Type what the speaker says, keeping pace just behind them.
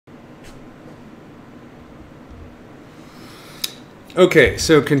Okay,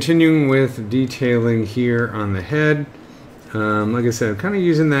 so continuing with detailing here on the head. Like I said, I'm kind of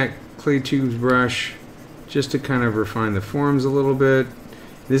using that clay tubes brush just to kind of refine the forms a little bit.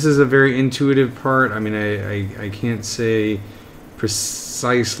 This is a very intuitive part. I mean, I can't say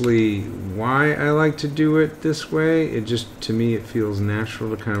precisely why I like to do it this way. It just, to me, it feels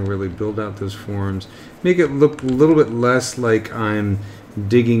natural to kind of really build out those forms. Make it look a little bit less like I'm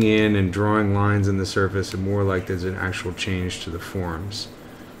digging in and drawing lines in the surface and more like there's an actual change to the forms,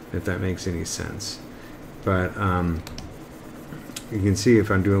 if that makes any sense. But you can see if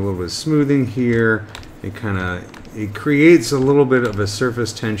I'm doing a little bit of smoothing here, it creates a little bit of a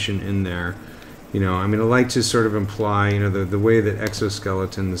surface tension in there. You know, I mean, I like to sort of imply, you know, the way that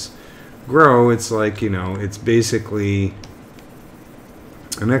exoskeletons grow, it's like, you know, it's basically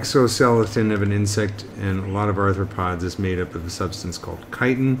an exoskeleton of an insect, and a lot of arthropods is made up of a substance called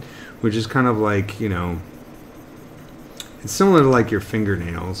chitin, which is kind of like, you know, it's similar to like your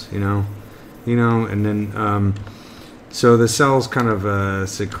fingernails, you know, and then so the cells kind of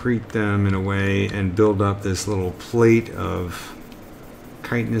secrete them in a way and build up this little plate of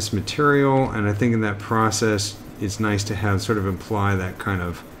chitinous material, and I think in that process it's nice to have sort of imply that kind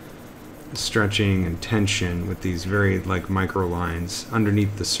of stretching and tension with these very like micro lines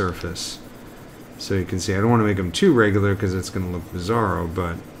underneath the surface. So you can see, I don't want to make them too regular because it's going to look bizarro,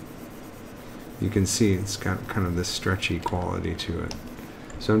 but you can see it's got kind of this stretchy quality to it.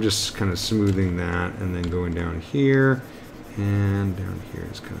 So I'm just kind of smoothing that and then going down here, and down here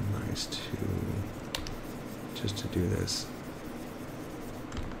is kind of nice too, just to do this.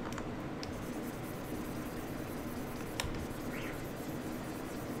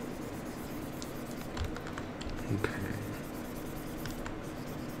 Okay.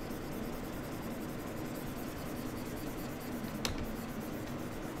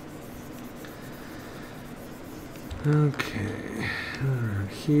 Okay, around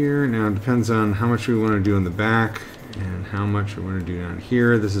here. Now it depends on how much we want to do in the back and how much we want to do down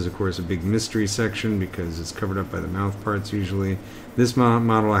here. This is of course a big mystery section because it's covered up by the mouth parts usually. This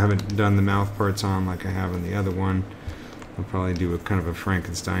model I haven't done the mouth parts on like I have on the other one. I'll probably do a kind of a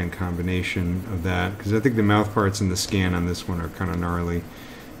Frankenstein combination of that because I think the mouth parts in the scan on this one are kind of gnarly.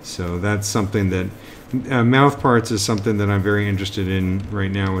 So that's something that mouth parts is something that I'm very interested in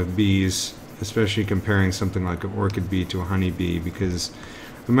right now with bees, especially comparing something like an orchid bee to a honeybee, because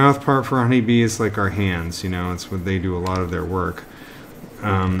the mouth part for a honeybee is like our hands, you know, it's what they do a lot of their work,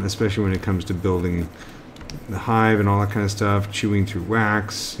 especially when it comes to building the hive and all that kind of stuff, chewing through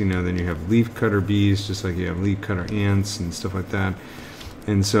wax, you know. Then you have leaf cutter bees, just like you have leaf cutter ants and stuff like that.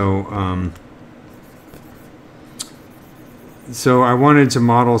 And so so I wanted to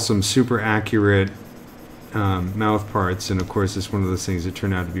model some super accurate mouth parts, and of course it's one of those things that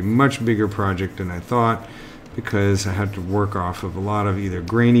turned out to be a much bigger project than I thought, because I had to work off of a lot of either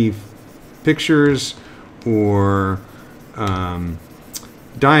grainy pictures or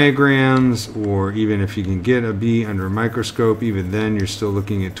diagrams, or even if you can get a bee under a microscope, even then you're still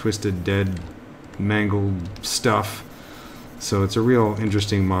looking at twisted, dead, mangled stuff. So it's a real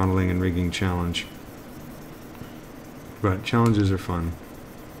interesting modeling and rigging challenge. But challenges are fun.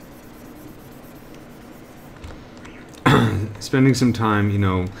 Spending some time, you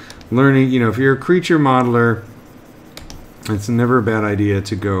know, learning, you know, if you're a creature modeler, it's never a bad idea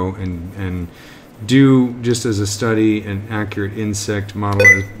to go and do, just as a study, an accurate insect model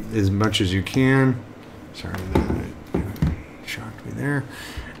as much as you can. Sorry, that shocked me there.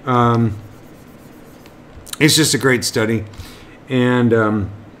 It's just a great study, and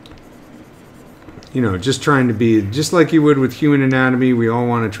you know, just trying to be, just like you would with human anatomy, we all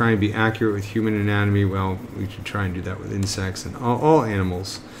want to try and be accurate with human anatomy. Well, we should try and do that with insects and all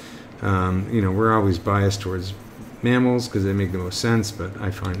animals. You know, we're always biased towards mammals because they make the most sense, but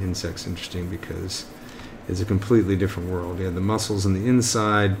I find insects interesting because it's a completely different world. You have the muscles on the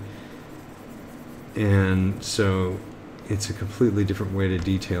inside, and so it's a completely different way to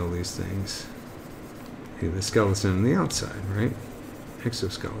detail these things. You have the skeleton on the outside, right?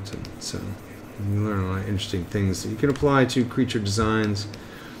 Exoskeleton. So you learn a lot of interesting things that you can apply to creature designs.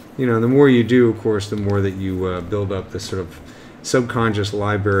 You know, the more you do, of course, the more that you build up this sort of subconscious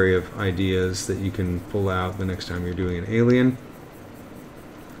library of ideas that you can pull out the next time you're doing an alien,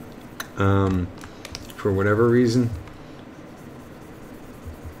 for whatever reason.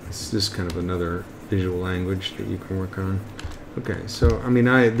 It's just kind of another visual language that you can work on. Okay, so I mean,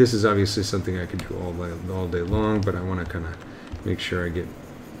 this is obviously something I could do all day long, but I want to kind of make sure I get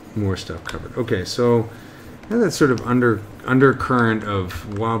more stuff covered. Okay, so that sort of undercurrent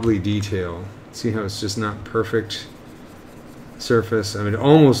of wobbly detail. See how it's just not perfect? surface. I mean, it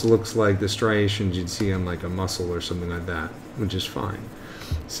almost looks like the striations you'd see on like a mussel or something like that, which is fine.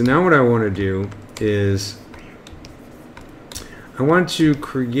 So now what I want to do is I want to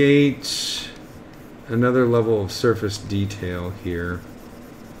create another level of surface detail here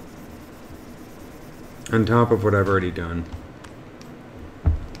on top of what I've already done.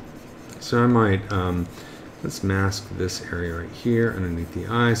 So I might, let's mask this area right here underneath the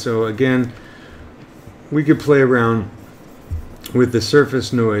eye. So again, we could play around with the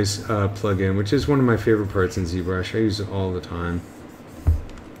surface noise plugin, which is one of my favorite parts in ZBrush. I use it all the time.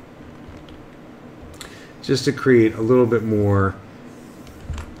 Just to create a little bit more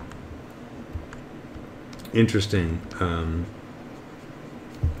interesting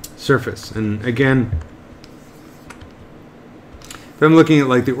surface. And again, if I'm looking at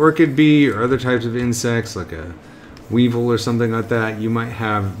like the orchid bee or other types of insects, like a weevil or something like that, you might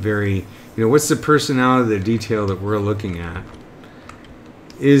have very, you know, what's the personality of the detail that we're looking at?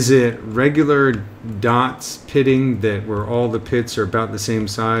 Is it regular dots pitting that where all the pits are about the same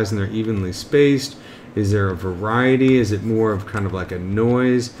size and they're evenly spaced? Is there a variety? Is it more of kind of like a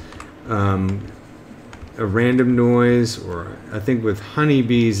noise, a random noise? Or I think with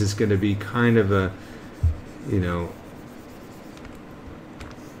honeybees it's going to be kind of a, you know,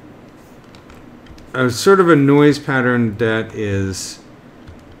 a sort of a noise pattern that is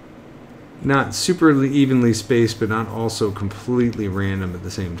not super evenly spaced, but not also completely random at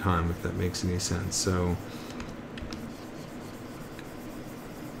the same time, if that makes any sense. So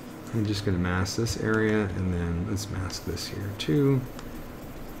I'm just going to mask this area, and then let's mask this here too.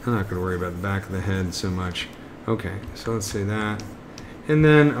 I'm not going to worry about the back of the head so much. Okay, so let's say that. And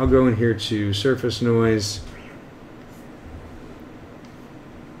then I'll go in here to surface noise.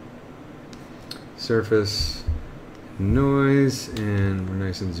 Surface noise, and we're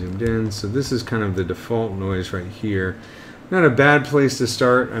nice and zoomed in. So this is kind of the default noise right here. Not a bad place to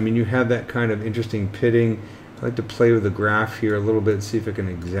start. I mean, you have that kind of interesting pitting. I like to play with the graph here a little bit, see if I can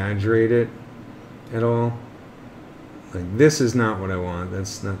exaggerate it at all. Like this is not what I want.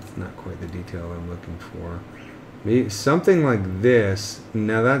 That's not quite the detail I'm looking for. Maybe something like this.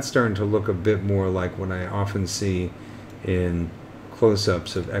 Now that's starting to look a bit more like what I often see in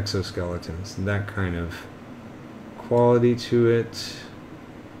close-ups of exoskeletons. That kind of quality to it.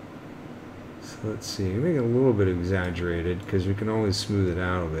 So let's see, make it a little bit exaggerated because we can always smooth it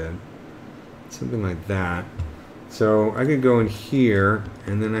out a bit. Something like that. So I could go in here,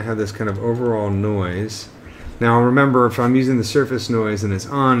 and then I have this kind of overall noise. Now remember, if I'm using the surface noise and it's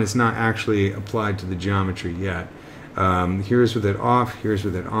on, it's not actually applied to the geometry yet. Here's with it off, here's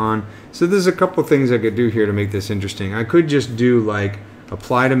with it on. So there's a couple things I could do here to make this interesting. I could just do like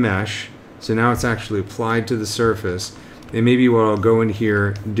apply to mesh. So now it's actually applied to the surface. And maybe what I'll go in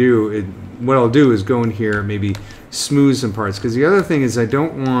here what I'll do is go in here, maybe smooth some parts. Because the other thing is I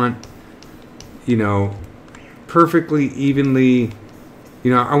don't want, you know, perfectly evenly, you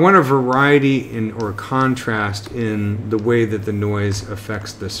know, I want a variety in or contrast in the way that the noise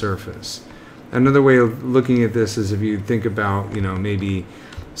affects the surface. Another way of looking at this is if you think about, you know, maybe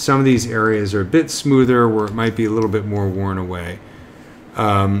some of these areas are a bit smoother where it might be a little bit more worn away.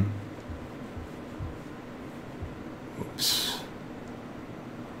 Oops.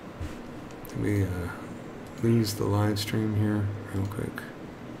 Let me lose the live stream here real quick.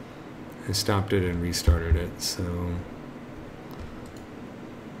 I stopped it and restarted it, so.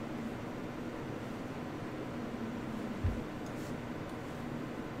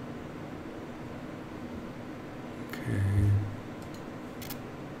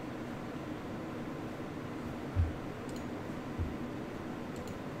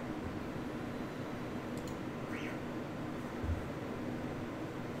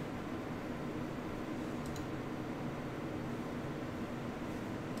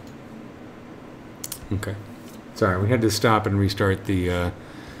 Okay, sorry, we had to stop and restart the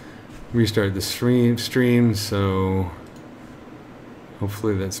stream. So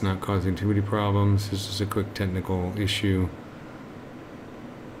hopefully that's not causing too many problems. This is a quick technical issue.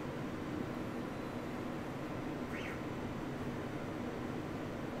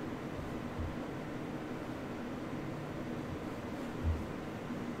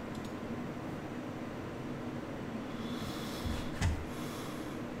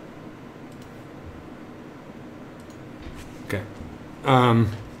 Okay. I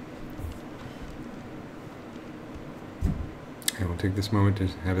will take this moment to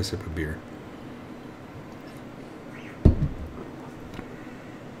have a sip of beer.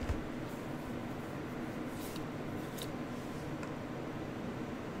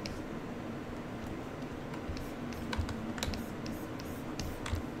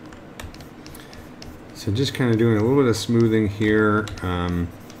 So just kind of doing a little bit of smoothing here to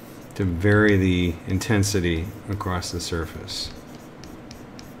vary the intensity across the surface.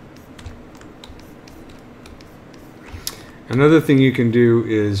 Another thing you can do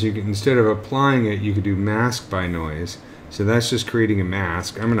is you can, instead of applying it, you could do mask by noise. So that's just creating a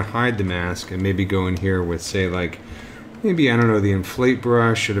mask. I'm going to hide the mask and maybe go in here with, say, like, maybe, I don't know, the inflate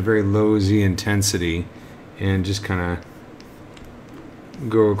brush at a very low Z intensity and just kind of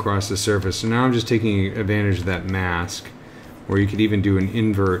go across the surface. So now I'm just taking advantage of that mask, or you could even do an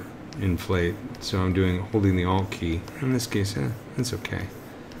invert inflate. So I'm holding the Alt key. In this case, that's okay.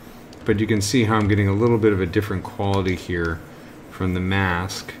 But you can see how I'm getting a little bit of a different quality here from the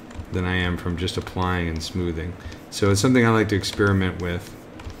mask than I am from just applying and smoothing. So it's something I like to experiment with.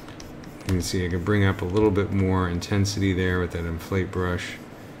 You can see I can bring up a little bit more intensity there with that inflate brush.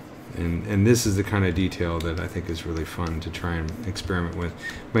 And this is the kind of detail that I think is really fun to try and experiment with.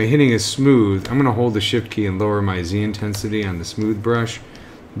 By hitting a smooth, I'm going to hold the shift key and lower my Z intensity on the smooth brush,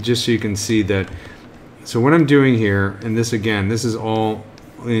 just so you can see that. So what I'm doing here, and this again, this is all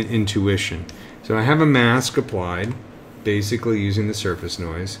intuition. So I have a mask applied, basically using the surface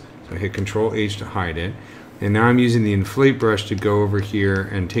noise. So I hit Control H to hide it. And now I'm using the inflate brush to go over here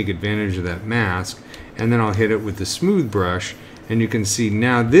and take advantage of that mask. And then I'll hit it with the smooth brush. And you can see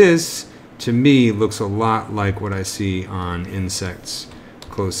now this, to me, looks a lot like what I see on insects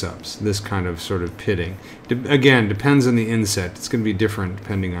close-ups. This kind of sort of pitting. Again, depends on the insect. It's going to be different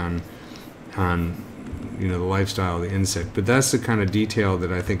depending on you know, the lifestyle of the insect, but that's the kind of detail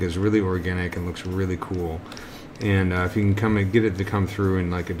that I think is really organic and looks really cool. And if you can come and get it to come through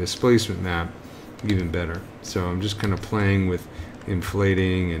in like a displacement map, even better. So I'm just kind of playing with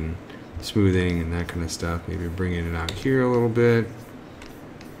inflating and smoothing and that kind of stuff, maybe bringing it out here a little bit.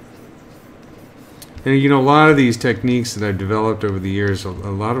 And you know, a lot of these techniques that I've developed over the years, a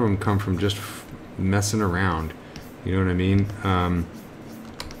lot of them come from just messing around, you know what I mean? And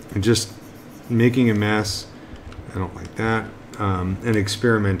just making a mess, I don't like that, and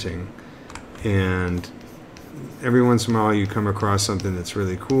experimenting. And every once in a while you come across something that's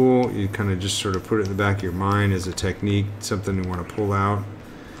really cool, you kind of just sort of put it in the back of your mind as a technique, something you want to pull out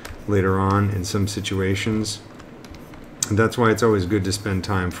later on in some situations. And that's why it's always good to spend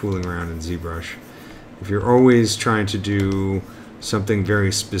time fooling around in ZBrush. If you're always trying to do something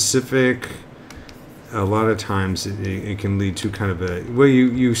very specific, a lot of times it can lead to kind of a, well,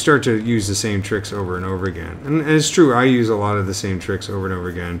 you start to use the same tricks over and over again. And it's true, I use a lot of the same tricks over and over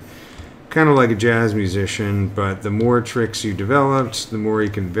again. Kind of like a jazz musician, but the more tricks you developed, the more you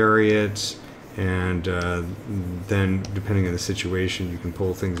can vary it. And then, depending on the situation, you can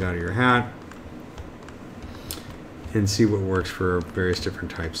pull things out of your hat and see what works for various different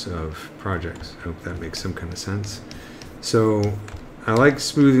types of projects. I hope that makes some kind of sense. So I like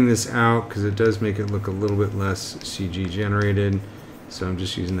smoothing this out because it does make it look a little bit less CG generated. So I'm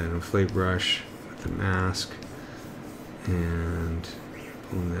just using that inflate brush with the mask and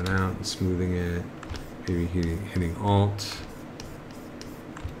pulling that out and smoothing it, maybe hitting Alt.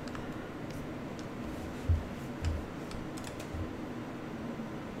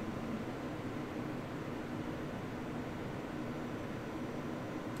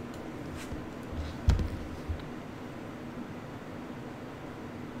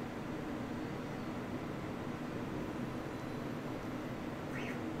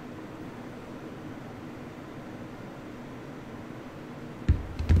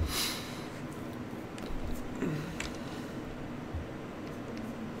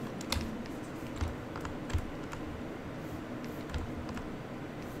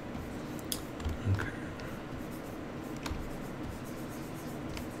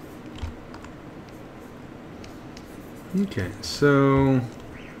 Okay, so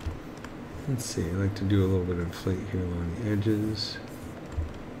let's see, I like to do a little bit of inflate here along the edges.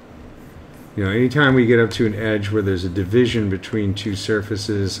 You know, anytime we get up to an edge where there's a division between two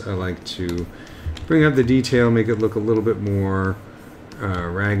surfaces, I like to bring up the detail, make it look a little bit more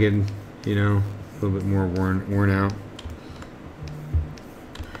ragged, you know, a little bit more worn out.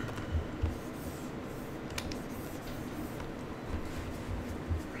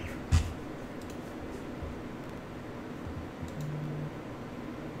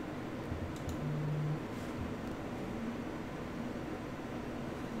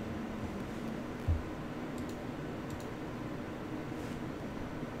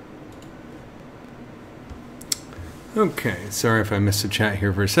 Okay, sorry if I missed the chat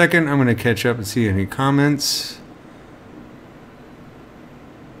here for a second. I'm going to catch up and see any comments.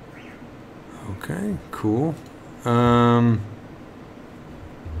 Okay, cool.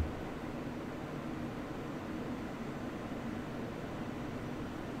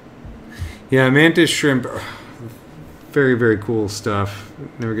 Yeah, mantis shrimp, very, very cool stuff.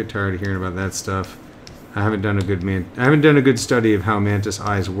 Never get tired of hearing about that stuff. I haven't done a good study of how mantis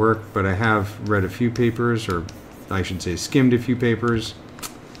eyes work, but I have read a few papers, or I should say skimmed a few papers.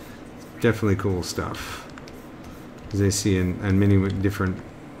 Definitely cool stuff, as they see in many different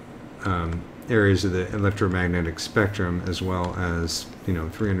areas of the electromagnetic spectrum, as well as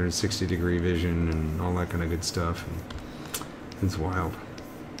 360-degree vision and all that kind of good stuff. And it's wild.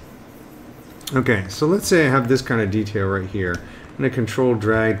 Okay, so let's say I have this kind of detail right here, and a controlled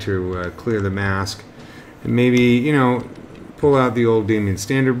drag to clear the mask, and maybe pull out the old Damien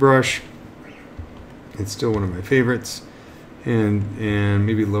Standard brush. It's still one of my favorites, and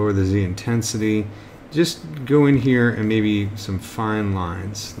maybe lower the Z intensity. Just go in here and maybe some fine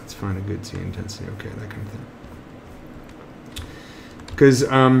lines. Let's find a good Z intensity. Okay, that kind of thing. Because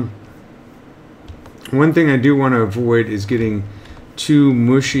one thing I do want to avoid is getting too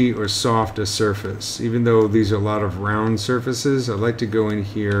mushy or soft a surface. Even though these are a lot of round surfaces, I like to go in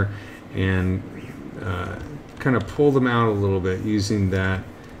here and kind of pull them out a little bit using that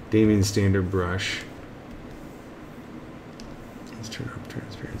Damien Standard brush. Let's turn off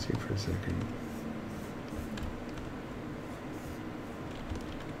transparency for a second.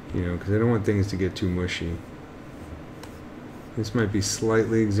 Because I don't want things to get too mushy. This might be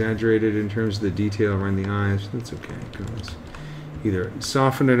slightly exaggerated in terms of the detail around the eyes. That's okay. Let's either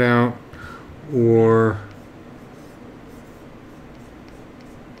soften it out, or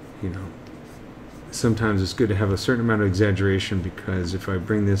sometimes it's good to have a certain amount of exaggeration, because if I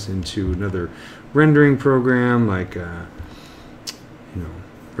bring this into another rendering program like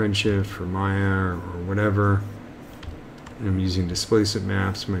Redshift or Maya or whatever, and I'm using displacement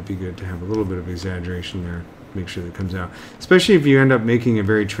maps, it might be good to have a little bit of exaggeration there, make sure that it comes out, especially if you end up making a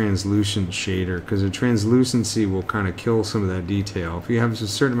very translucent shader, because the translucency will kind of kill some of that detail. If you have a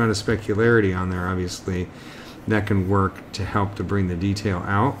certain amount of specularity on there, obviously that can work to help to bring the detail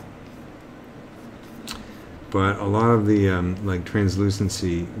out. But a lot of the like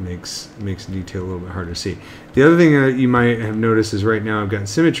translucency makes detail a little bit harder to see. The other thing that you might have noticed is right now I've got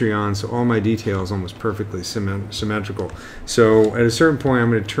symmetry on, so all my detail is almost perfectly symmetrical. So at a certain point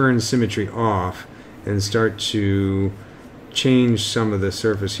I'm going to turn symmetry off and start to change some of the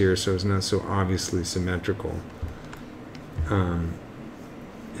surface here so it's not so obviously symmetrical. And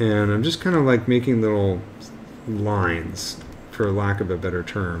I'm just kind of like making little lines, for lack of a better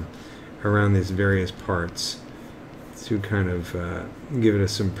term, around these various parts to kind of give it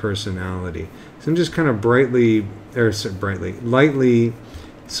some personality. So I'm just kind of lightly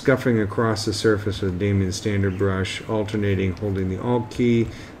scuffing across the surface with Damien Standard brush, alternating, holding the Alt key.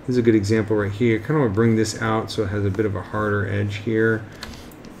 This is a good example right here. I kind of want to bring this out so it has a bit of a harder edge here,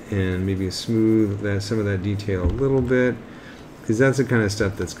 and maybe smooth some of that detail a little bit, because that's the kind of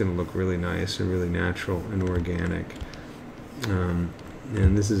stuff that's going to look really nice and really natural and organic.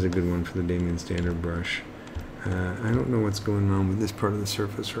 And this is a good one for the Damien Standard brush. I don't know what's going on with this part of the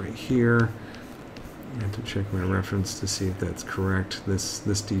surface right here. I have to check my reference to see if that's correct. This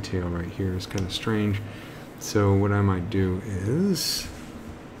detail right here is kind of strange. So what I might do is,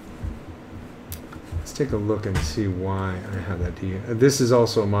 let's take a look and see why I have that detail. This is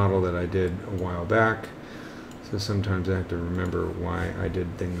also a model that I did a while back, so sometimes I have to remember why I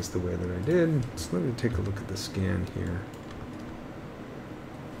did things the way that I did. So let me take a look at the scan here.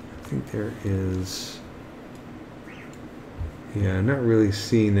 I think there is, yeah, I'm not really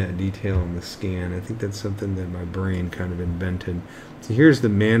seeing that detail in the scan. I think that's something that my brain kind of invented. So here's the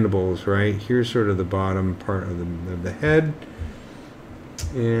mandibles, right? Here's sort of the bottom part of the head.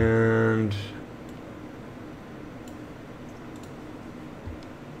 And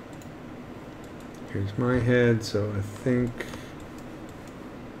here's my head, so I think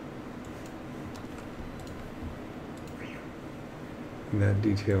that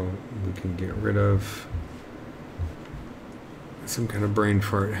detail we can get rid of. Some kind of brain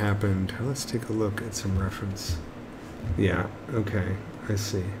fart happened. Let's take a look at some reference. Yeah, okay, I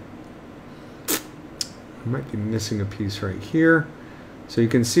see. I might be missing a piece right here. So you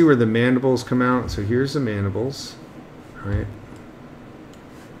can see where the mandibles come out. So here's the mandibles, right?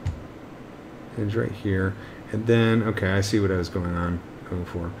 Edge right here. And then, okay, I see what I was going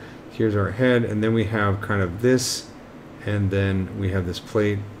for. Here's our head, and then we have kind of this, and then we have this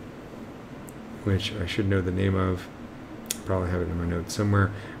plate, which I should know the name of. Probably have it in my notes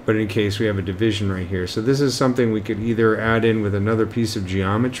somewhere, but in case, we have a division right here. So this is something we could either add in with another piece of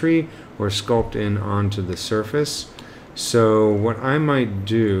geometry or sculpt in onto the surface. So what I might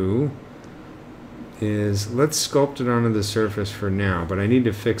do is let's sculpt it onto the surface for now, but I need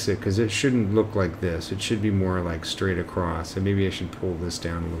to fix it because it shouldn't look like this. It should be more like straight across, and maybe I should pull this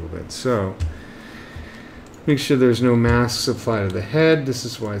down a little bit. So make sure there's no masks applied to the head. This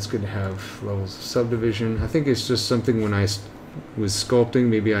is why it's good to have levels of subdivision. I think it's just something when I was sculpting,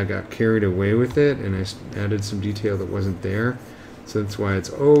 maybe I got carried away with it and I added some detail that wasn't there. So that's why it's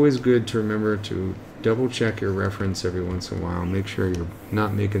always good to remember to double check your reference every once in a while. Make sure you're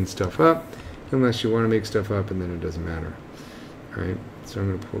not making stuff up unless you want to make stuff up, and then it doesn't matter. All right, so I'm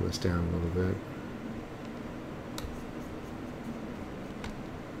going to pull this down a little bit.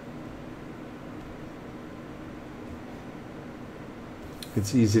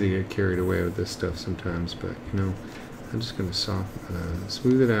 It's easy to get carried away with this stuff sometimes, but you know, I'm just going to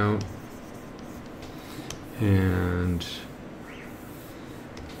smooth it out, and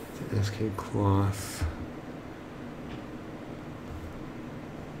the SK cloth.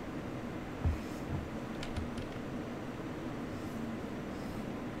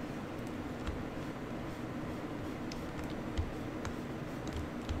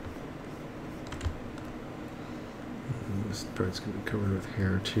 This part's going to be covered with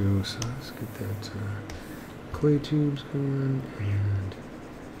hair too, so let's get that clay tubes going, and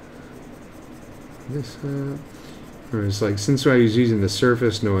this up. Whereas, like, since I was using the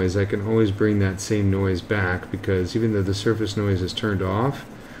surface noise, I can always bring that same noise back, because even though the surface noise is turned off,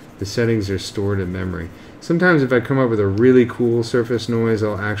 the settings are stored in memory. Sometimes if I come up with a really cool surface noise,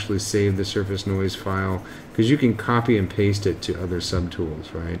 I'll actually save the surface noise file, because you can copy and paste it to other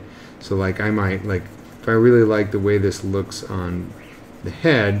subtools, right? So like I might, like, if I really like the way this looks on the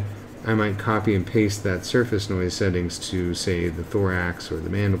head, I might copy and paste that surface noise settings to, say, the thorax or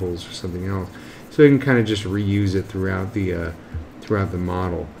the mandibles or something else. So you can kind of just reuse it throughout the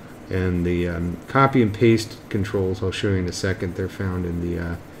model. And the copy and paste controls I'll show you in a second. They're found in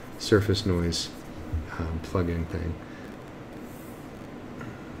the surface noise plugin thing.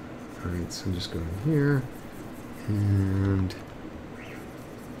 All right, so I'm just going here, and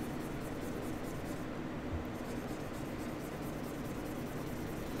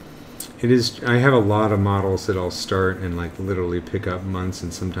it is. I have a lot of models that I'll start and like literally pick up months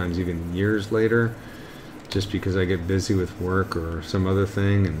and sometimes even years later, just because I get busy with work or some other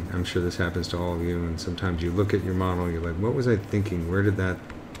thing. And I'm sure this happens to all of you. And sometimes you look at your model and you're like, what was I thinking? Where did that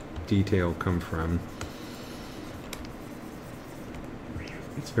detail come from?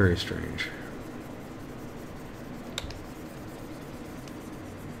 It's very strange.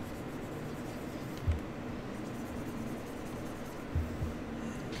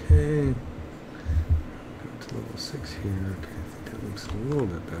 Okay, go to level 6 here. Okay, I think that looks a little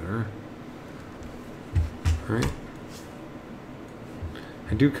bit better. All right.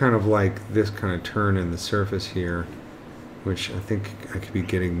 I do kind of like this kind of turn in the surface here, which I think I could be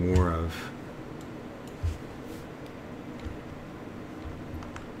getting more of.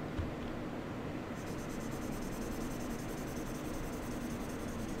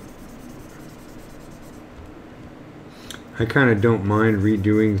 I kind of don't mind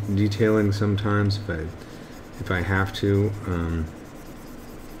redoing detailing sometimes if I have to.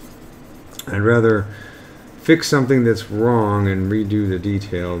 I'd rather fix something that's wrong and redo the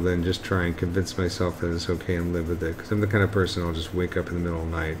detail than just try and convince myself that it's okay and live with it. Because I'm the kind of person I'll just wake up in the middle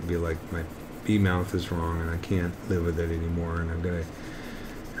of the night and be like, my B mouth is wrong and I can't live with it anymore, and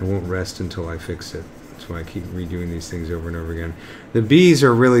I won't rest until I fix it. That's why I keep redoing these things over and over again. The B's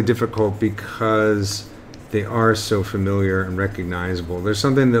are really difficult because they are so familiar and recognizable. There's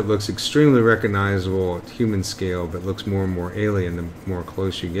something that looks extremely recognizable at human scale but looks more and more alien the more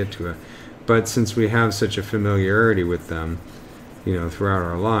close you get to it. But since we have such a familiarity with them, you know, throughout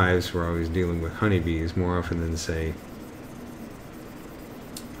our lives, we're always dealing with honeybees more often than, say,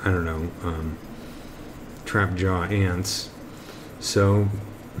 I don't know, trap jaw ants. So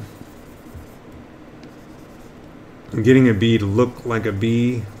getting a bee to look like a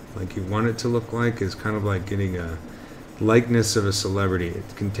bee, like you want it to look like, is kind of like getting a likeness of a celebrity.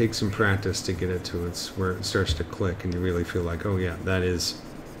 It can take some practice to get it to where it starts to click and you really feel like, oh yeah, that is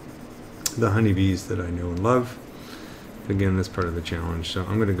the honeybees that I know and love. Again, that's part of the challenge. So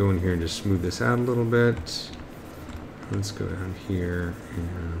I'm going to go in here and just smooth this out a little bit. Let's go down here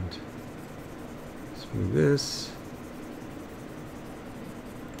and smooth this.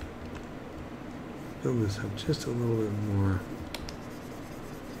 Build this up just a little bit more.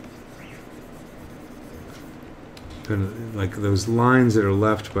 Like those lines that are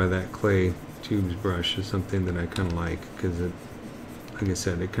left by that clay tubes brush is something that I kind of like, because it, like I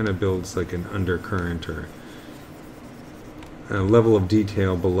said, it kind of builds like an undercurrent or a level of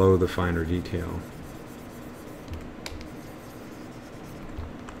detail below the finer detail.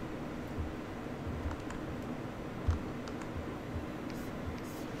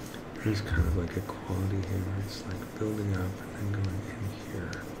 There's kind of like a quality here. It's like building up and then going in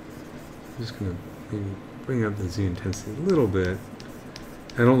here. I'm just going to maybe bring up the Z intensity a little bit.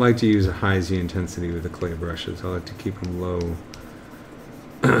 I don't like to use a high Z intensity with the clay brushes. I like to keep them low,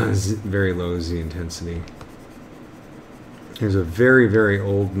 very low Z intensity. There's a very, very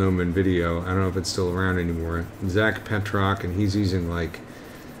old Gnomon video. I don't know if it's still around anymore. Zach Petrock, and he's using like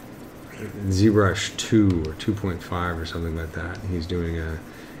ZBrush 2 or 2.5 or something like that. He's doing a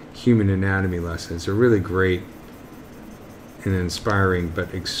human anatomy lesson. It's a really great and inspiring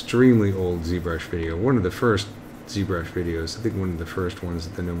but extremely old ZBrush video. One of the first ZBrush videos. I think one of the first ones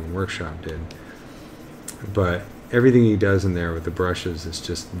that the Gnomon Workshop did. But everything he does in there with the brushes is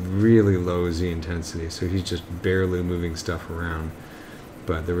just really low Z intensity. So he's just barely moving stuff around.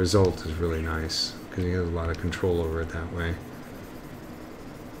 But the result is really nice because he has a lot of control over it that way,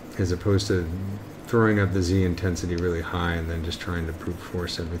 as opposed to throwing up the Z intensity really high and then just trying to brute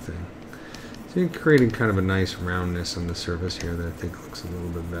force everything. So you're creating kind of a nice roundness on the surface here that I think looks a little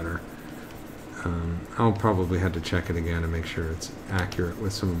bit better. I'll probably have to check it again to make sure it's accurate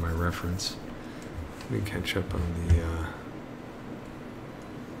with some of my reference. Let me catch up on the...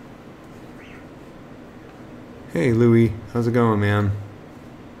 Hey Louie, how's it going, man?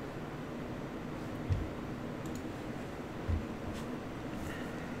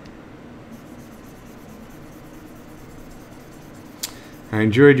 I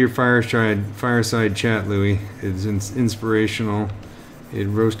enjoyed your fireside chat, Louie. It's inspirational. It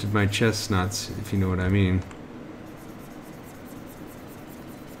roasted my chestnuts, if you know what I mean.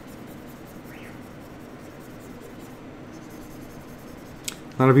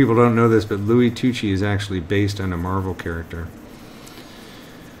 A lot of people don't know this, but Louis Tucci is actually based on a Marvel character.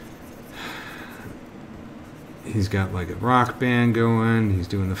 He's got like a rock band going. He's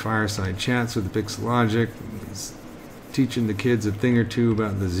doing the fireside chats with the Pixelogic. He's teaching the kids a thing or two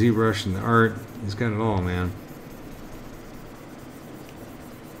about the ZBrush and the art. He's got it all, man.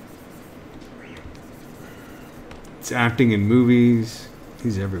 He's acting in movies.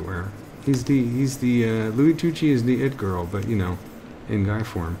 He's everywhere. He's the Louis Tucci is the it girl, but you know, in guy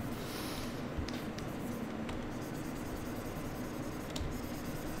form.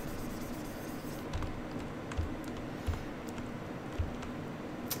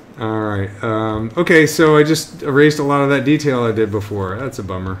 Alright, okay, so I just erased a lot of that detail I did before. That's a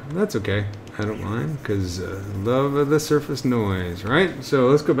bummer. That's okay. I don't mind, because love of the surface noise, right? So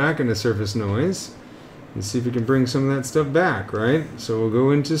let's go back into surface noise and see if we can bring some of that stuff back, right? So we'll go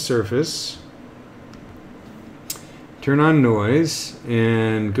into surface, turn on noise,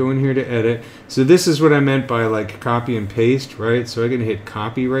 and go in here to edit. So this is what I meant by like copy and paste, right? So I can hit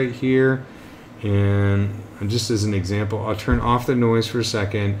copy right here, and just as an example, I'll turn off the noise for a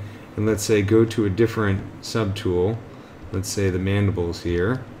second, and let's say go to a different subtool. Let's say the mandibles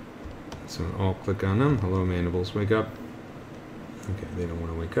here. So I'll click on them. Hello mandibles, wake up. Okay, they don't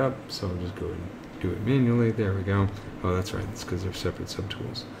want to wake up, so I'll just go ahead and do it manually. There we go. Oh, that's right, it's because they're separate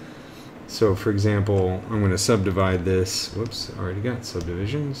subtools. So for example, I'm going to subdivide this. Whoops, already got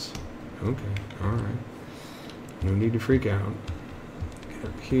subdivisions. Okay, alright. No need to freak out. Get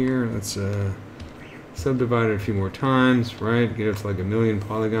up here, let's subdivide it a few more times, right? Get up to like 1,000,000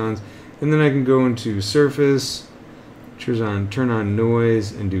 polygons. And then I can go into surface, turn on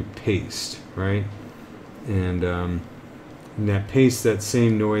noise, and do paste, right? And that pastes that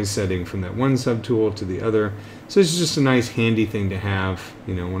same noise setting from that one subtool to the other. So it's just a nice handy thing to have,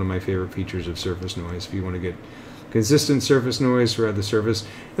 you know, one of my favorite features of surface noise if you want to get consistent surface noise throughout the surface.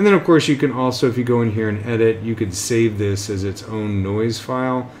 And then of course you can also, if you go in here and edit, you could save this as its own noise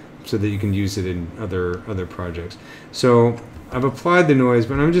file so that you can use it in other projects. So I've applied the noise,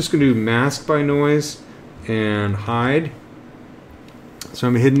 but I'm just going to do mask by noise and hide. So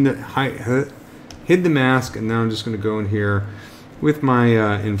I'm hid the mask, and now I'm just going to go in here with my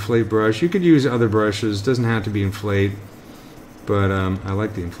inflate brush. You could use other brushes, doesn't have to be inflate, but I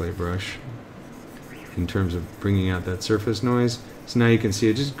like the inflate brush in terms of bringing out that surface noise. So now you can see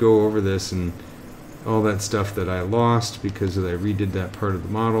I just go over this, and all that stuff that I lost because I redid that part of the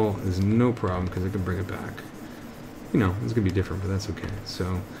model is no problem because I can bring it back. You know, it's going to be different, but that's okay.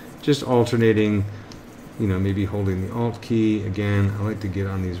 So just alternating, you know, maybe holding the Alt key. Again, I like to get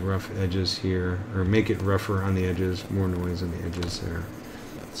on these rough edges here, or make it rougher on the edges, more noise on the edges there,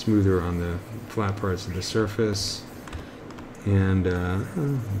 smoother on the flat parts of the surface. And I'll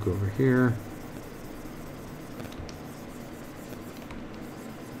go over here.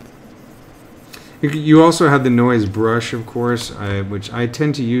 You also have the noise brush, of course, which I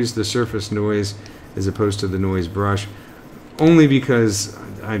tend to use the surface noise as opposed to the noise brush, only because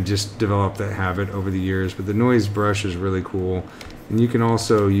I've just developed that habit over the years. But the noise brush is really cool, And you can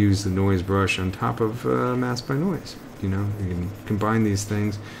also use the noise brush on top of mask by noise. You know, you can combine these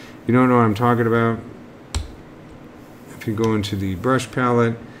things. If you don't know what I'm talking about, if you go into the brush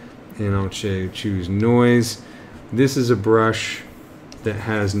palette and I'll choose noise, this is a brush that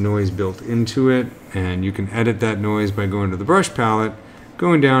has noise built into it, and you can edit that noise by going to the brush palette,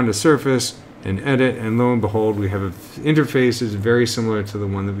 going down to surface and edit, and lo and behold, we have an interface is very similar to the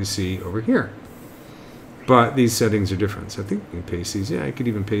one that we see over here. But these settings are different. So I think we can paste these. Yeah, I could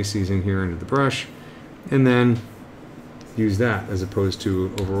even paste these in here into the brush and then use that as opposed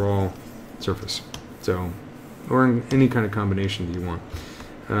to overall surface. So, or in any kind of combination that you want.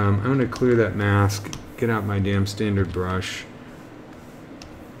 I'm going to clear that mask, get out my damn standard brush,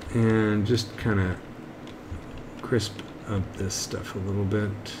 and just kind of crisp up this stuff a little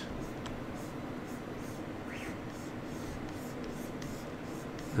bit.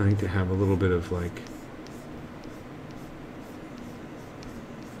 I think to have a little bit of like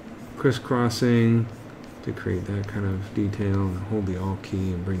crisscrossing to create that kind of detail, and hold the Alt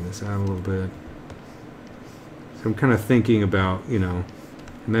key and bring this out a little bit. So I'm kind of thinking about, you know,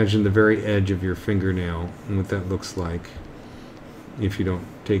 imagine the very edge of your fingernail and what that looks like if you don't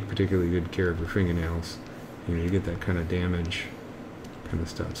take particularly good care of your fingernails. You know, you get that kind of damage kind of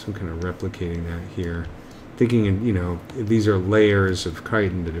stuff. So I'm kind of replicating that here. Thinking, you know, these are layers of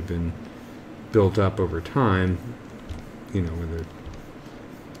chitin that have been built up over time, you know, whether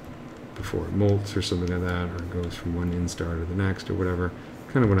before it molts or something like that, or goes from one instar to the next or whatever.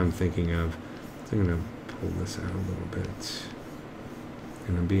 Kind of what I'm thinking of. So I'm going to pull this out a little bit.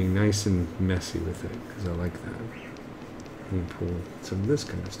 And I'm being nice and messy with it because I like that. Let me pull some of this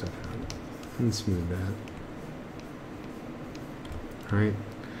kind of stuff out and smooth that. Alright.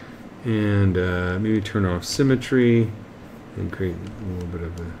 And maybe turn off symmetry and create a little bit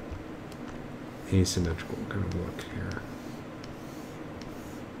of a asymmetrical kind of look here.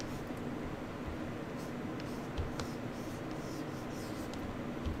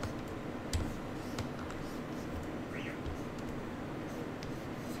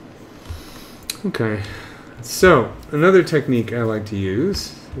 Okay, so another technique I like to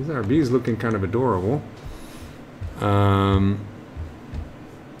use, our bee's looking kind of adorable.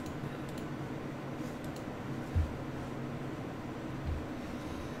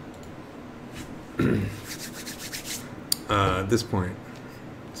 At this point,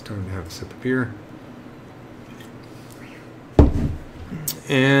 it's time to have a sip of beer.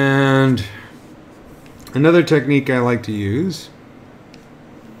 And another technique I like to use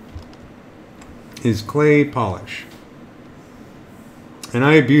is clay polish. And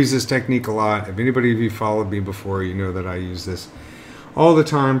I abuse this technique a lot. If anybody of you followed me before, you know that I use this all the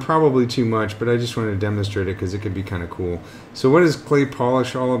time, probably too much, but I just wanted to demonstrate it because it could be kind of cool. So what is clay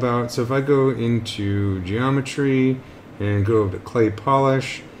polish all about? So if I go into geometry and go over to clay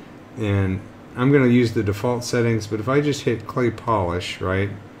polish, and I'm going to use the default settings, but if I just hit clay polish, right,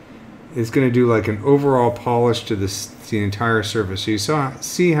 it's going to do like an overall polish to the entire surface. So you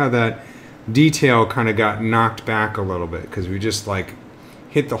see how that detail kind of got knocked back a little bit because we just like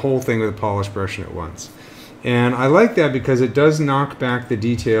hit the whole thing with a polish brush at once. And I like that because it does knock back the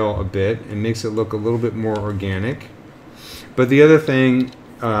detail a bit and makes it look a little bit more organic. But the other thing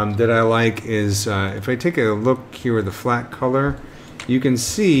that I like is if I take a look here with the flat color, you can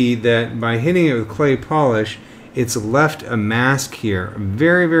see that by hitting it with clay polish, it's left a mask here, a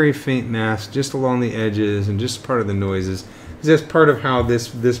very, very faint mask just along the edges and just part of the noises. That's part of how this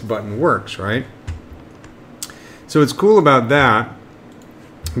button works, right? So what's cool about that,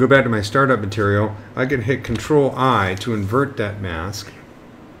 go back to my startup material, I can hit Control-I to invert that mask.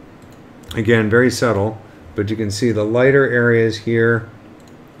 Again, very subtle, but you can see the lighter areas here,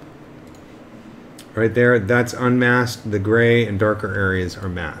 right there, that's unmasked. The gray and darker areas are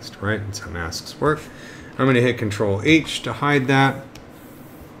masked, right? That's how masks work. I'm going to hit Control-H to hide that,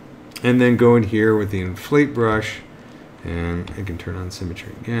 and then go in here with the inflate brush, and I can turn on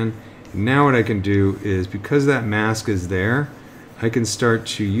symmetry again. And now what I can do is, because that mask is there, I can start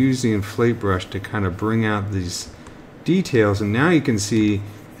to use the inflate brush to kind of bring out these details, and now you can see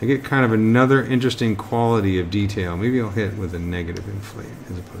I get kind of another interesting quality of detail. Maybe I'll hit with a negative inflate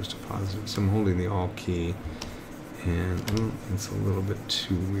as opposed to positive. So I'm holding the Alt key, and it's a little bit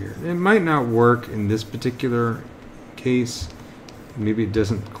too weird. It might not work in this particular case. Maybe it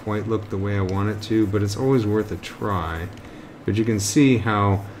doesn't quite look the way I want it to, but it's always worth a try. But you can see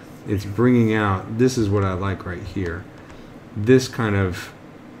how it's bringing out, this is what I like right here. This kind of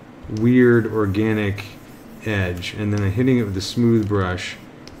weird organic edge, and then hitting it with a smooth brush,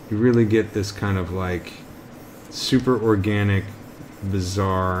 you really get this kind of like super organic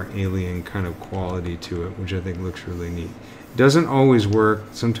bizarre alien kind of quality to it, which I think looks really neat. Doesn't always work.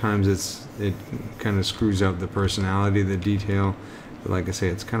 Sometimes it kind of screws up the personality of the detail. But like I say,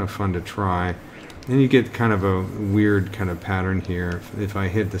 it's kind of fun to try. And you get kind of a weird kind of pattern here. If I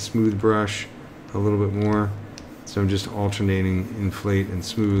hit the smooth brush a little bit more, so I'm just alternating inflate and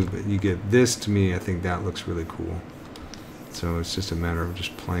smooth, but you get this. To me, I think that looks really cool. So it's just a matter of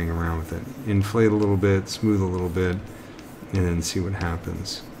just playing around with it. Inflate a little bit, smooth a little bit, and then see what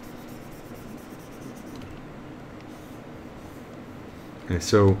happens. Okay,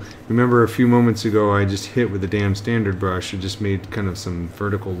 so remember a few moments ago I just hit with the damn standard brush. It just made kind of some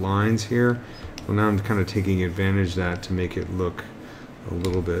vertical lines here. Well, now I'm kind of taking advantage of that to make it look a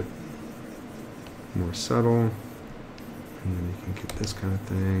little bit more subtle. And then you can get this kind of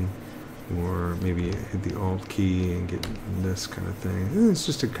thing. Or maybe hit the Alt key and get this kind of thing. It's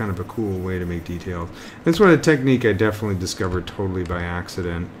just a kind of a cool way to make details. That's one of the technique I definitely discovered totally by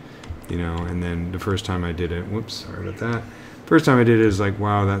accident, you know. And then the first time I did it, whoops, sorry about that. First time I did it, it was like,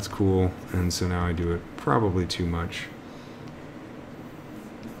 wow, that's cool. And so now I do it probably too much.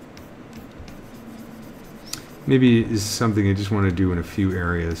 Maybe it's something I just want to do in a few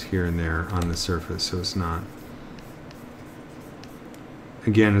areas here and there on the surface, so it's not.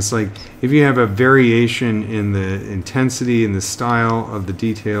 Again, it's like if you have a variation in the intensity and the style of the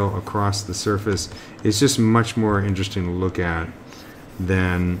detail across the surface, it's just much more interesting to look at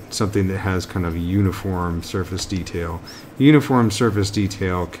than something that has kind of uniform surface detail. Uniform surface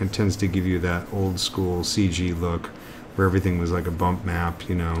detail tends to give you that old school CG look where everything was like a bump map,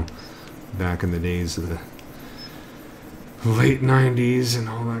 you know, back in the days of the late 90s and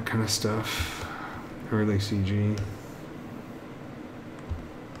all that kind of stuff. Early CG.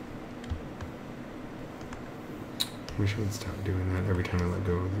 Wish I would stop doing that every time I let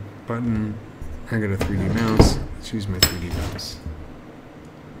go of the button. I got a 3D mouse. Let's use my 3D mouse.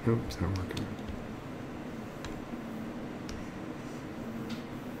 Nope, it's not working.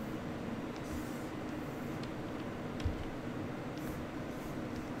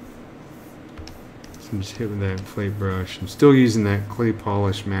 So I'm just hitting that inflate brush. I'm still using that clay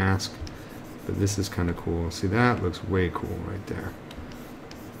polish mask, but this is kind of cool. See, that looks way cool right there.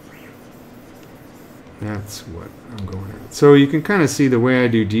 That's what I'm going at. So you can kind of see the way I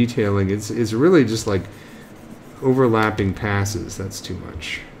do detailing. It's really just like overlapping passes. That's too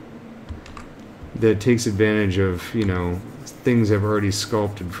much. That takes advantage of, you know, things I've already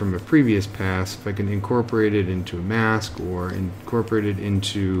sculpted from a previous pass. If I can incorporate it into a mask or incorporate it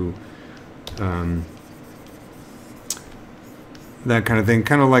into that kind of thing.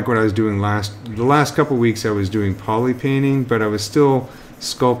 Kind of like what I was doing the last couple weeks. I was doing poly painting, but I was still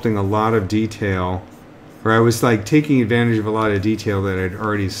sculpting a lot of detail. Or I was like taking advantage of a lot of detail that I'd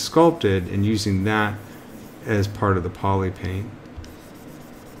already sculpted and using that as part of the poly paint.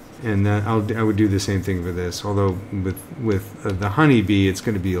 And that I would do the same thing for this. Although with the honeybee, it's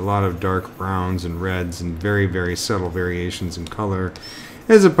going to be a lot of dark browns and reds and very, very subtle variations in color,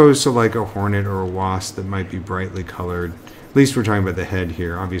 as opposed to like a hornet or a wasp that might be brightly colored. At least we're talking about the head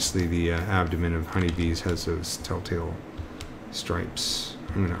here. Obviously, the abdomen of honeybees has those telltale stripes.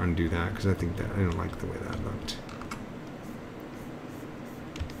 I'm going to undo that because I think that I don't like the way that looked.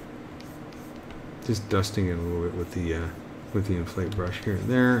 Just dusting it a little bit with the inflate brush here and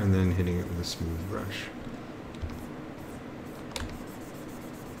there, and then hitting it with a smooth brush.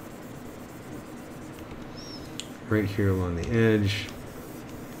 Right here along the edge,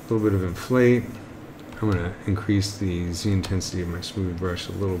 a little bit of inflate. I'm going to increase the Z intensity of my smooth brush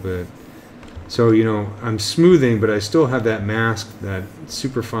a little bit. So, you know, I'm smoothing, but I still have that mask, that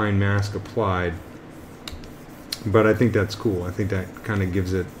super fine mask applied. But I think that's cool. I think that kind of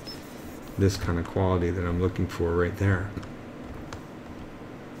gives it this kind of quality that I'm looking for right there.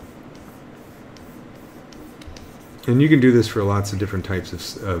 And you can do this for lots of different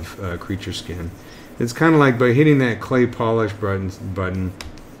types of creature skin. It's kind of like by hitting that clay polish button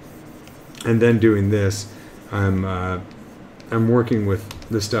and then doing this, I'm working with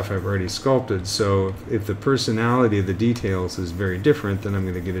the stuff I've already sculpted, so if the personality of the details is very different, then I'm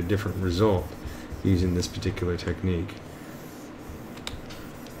going to get a different result using this particular technique.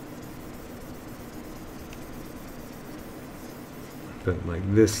 But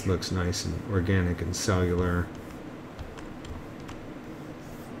like this looks nice and organic and cellular.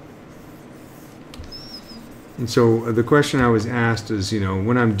 And so the question I was asked is, you know,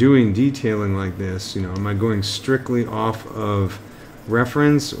 when I'm doing detailing like this, you know, am I going strictly off of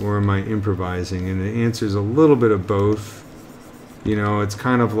reference or am I improvising? And the answer is a little bit of both. You know, it's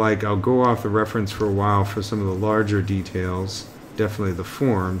kind of like I'll go off the reference for a while for some of the larger details, definitely the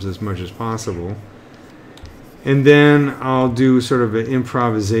forms as much as possible. And then I'll do sort of an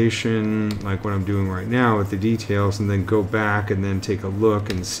improvisation, like what I'm doing right now with the details, and then go back and then take a look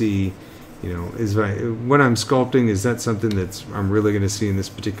and see, you know, what I'm sculpting, is that something that's I'm really going to see in this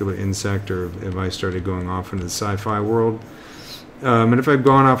particular insect, or if I started going off into the sci-fi world. And if I've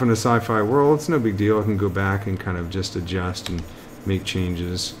gone off in a sci-fi world, it's no big deal. I can go back and kind of just adjust and make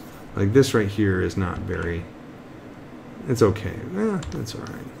changes. Like this right here is not very, it's okay. That's all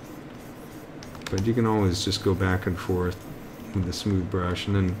right. But you can always just go back and forth with a smooth brush,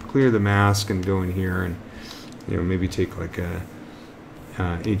 and then clear the mask and go in here and, you know, maybe take like a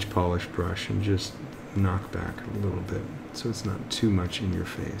H polish brush and just knock back a little bit so it's not too much in your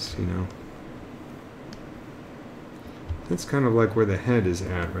face, you know. That's kind of like where the head is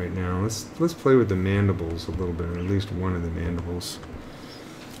at right now. Let's play with the mandibles a little bit, or at least one of the mandibles.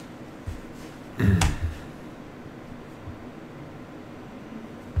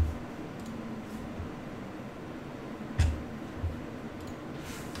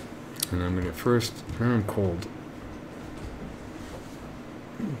 And I'm gonna first, I'm cold.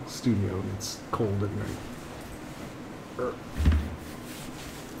 Studio, it's cold at night.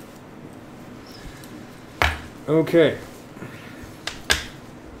 Okay.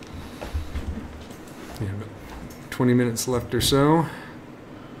 We have 20 minutes left or so.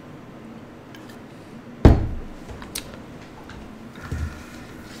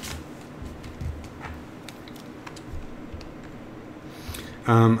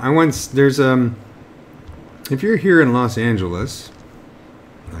 If you're here in Los Angeles,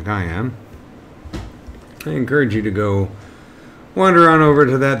 like I am, I encourage you to go wander on over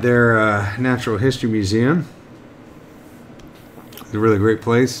to that there Natural History Museum. It's a really great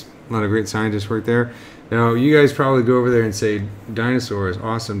place. A lot of great scientists work there. Now, you guys probably go over there and say, dinosaurs,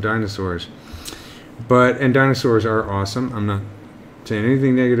 awesome dinosaurs. And dinosaurs are awesome. I'm not saying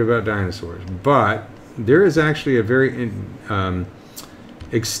anything negative about dinosaurs. But there is actually a very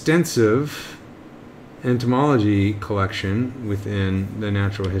extensive entomology collection within the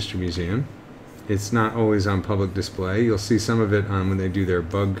Natural History Museum. It's not always on public display. You'll see some of it on when they do their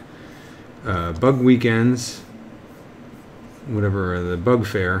bug weekends, whatever, the bug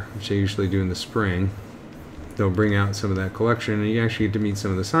fair, which they usually do in the spring. They'll bring out some of that collection, and you actually get to meet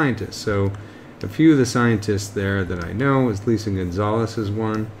some of the scientists. So a few of the scientists there that I know is Lisa Gonzalez is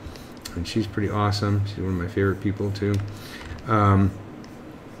one, and she's pretty awesome. She's one of my favorite people too.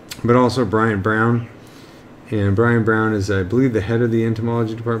 But also Brian Brown. And Brian Brown is, I believe, the head of the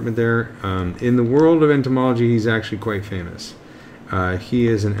entomology department there. In the world of entomology, he's actually quite famous. He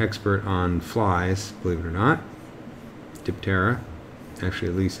is an expert on flies, believe it or not. Diptera.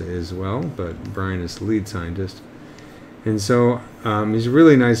 Actually, Lisa is as well, but Brian is the lead scientist. And so he's a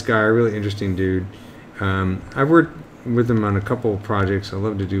really nice guy, a really interesting dude. I've worked with him on a couple of projects. I'd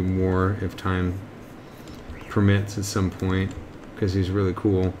love to do more if time permits at some point, because he's really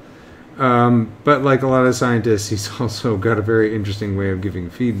cool. But like a lot of scientists, he's also got a very interesting way of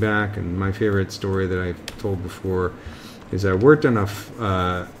giving feedback. And my favorite story that I've told before is I worked on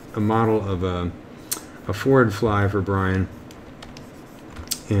a model of a forward fly for Brian.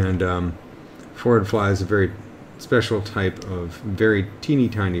 And forward fly is a very special type of very teeny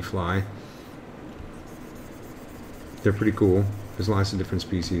tiny fly. They're pretty cool. There's lots of different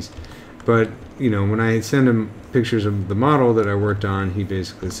species. But, you know, when I sent him pictures of the model that I worked on, he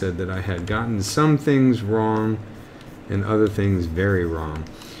basically said that I had gotten some things wrong and other things very wrong.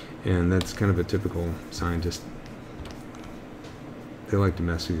 And that's kind of a typical scientist. They like to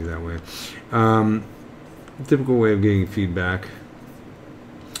mess with you that way. Typical way of getting feedback.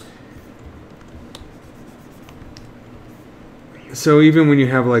 So even when you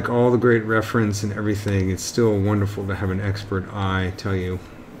have like all the great reference and everything, it's still wonderful to have an expert eye tell you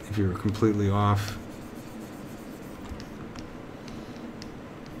if you're completely off.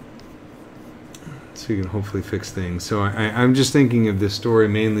 So you can hopefully fix things. So I'm just thinking of this story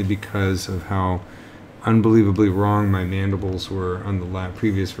mainly because of how unbelievably wrong my mandibles were on the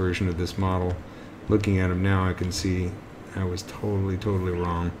previous version of this model. Looking at them now, I can see I was totally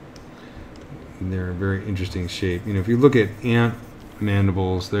wrong. And they're a very interesting shape. You know, if you look at ant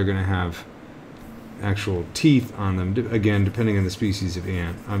mandibles, they're going to have actual teeth on them, again, depending on the species of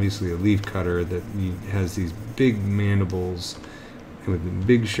ant. Obviously a leaf cutter that has these big mandibles with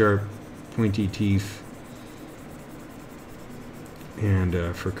big sharp pointy teeth,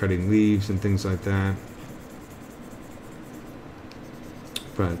 and for cutting leaves and things like that.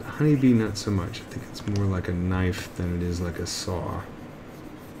 But honeybee, not so much. I think it's more like a knife than it is like a saw.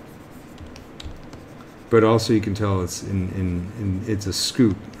 But also you can tell it's it's a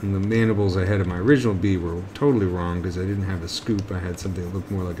scoop. And the mandibles I had in my original bee were totally wrong because I didn't have a scoop. I had something that looked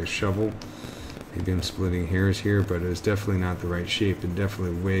more like a shovel. Maybe I'm splitting hairs here, but it's definitely not the right shape and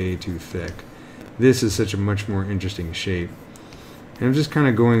definitely way too thick. This is such a much more interesting shape. And I'm just kind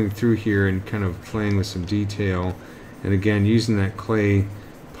of going through here and kind of playing with some detail. And again, using that clay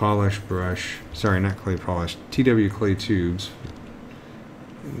polish brush, sorry, not clay polish, TW clay tubes.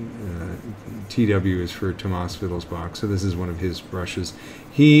 TW is for Tomas Wittelsbach, so this is one of his brushes.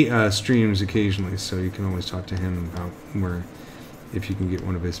 He streams occasionally, so you can always talk to him about if you can get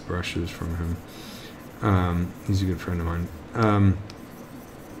one of his brushes from him. He's a good friend of mine.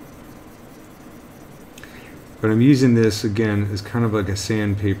 But I'm using this, again, as kind of like a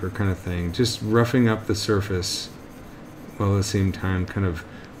sandpaper kind of thing, just roughing up the surface while at the same time kind of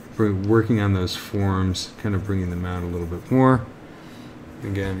working on those forms, kind of bringing them out a little bit more.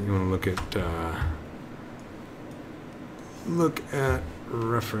 Again, you want to look at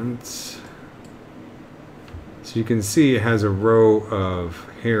reference. So you can see it has a row of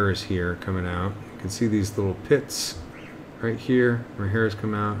hairs here coming out. You can see these little pits right here where hairs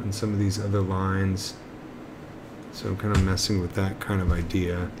come out, and some of these other lines. So I'm kind of messing with that kind of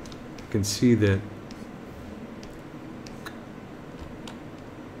idea. You can see that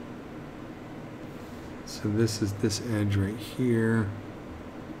so this is this edge right here.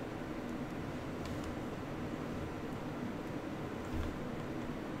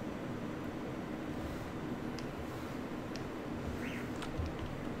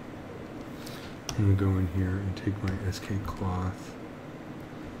 I'm going to go in here and take my SK cloth.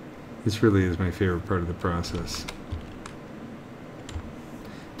 This really is my favorite part of the process.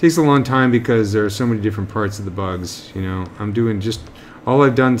 Takes a long time because there are so many different parts of the bugs. You know, I'm doing just, all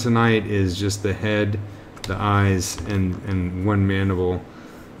I've done tonight is just the head, the eyes, and one mandible.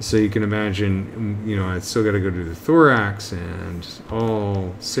 So you can imagine, you know, I still got to go do the thorax and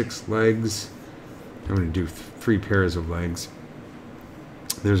all 6 legs. I'm going to do 3 pairs of legs.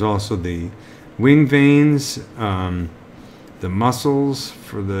 There's also the wing veins, the muscles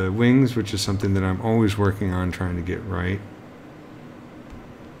for the wings, which is something that I'm always working on trying to get right.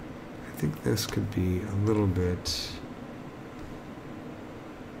 I think this could be a little bit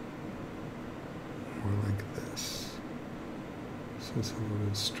more like this. So it's a little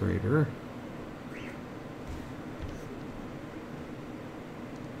bit straighter.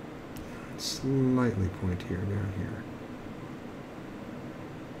 Slightly pointier down here.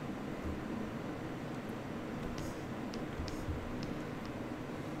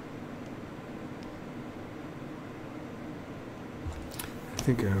 I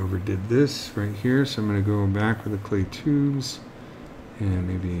think I overdid this right here, so I'm going to go back with the clay tubes and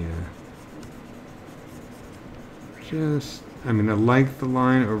maybe I mean, I like the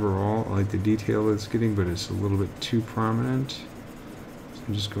line overall, I like the detail it's getting, but it's a little bit too prominent. So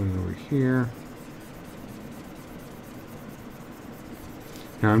I'm just going over here.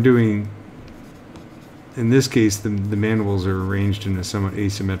 Now I'm doing, in this case, the mandibles are arranged in a somewhat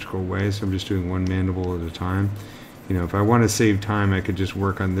asymmetrical way, so I'm just doing one mandible at a time. You know, if I want to save time, I could just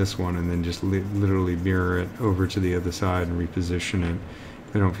work on this one and then just literally mirror it over to the other side and reposition it.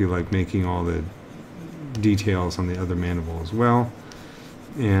 I don't feel like making all the details on the other mandible as well.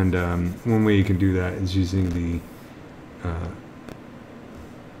 And one way you can do that is using the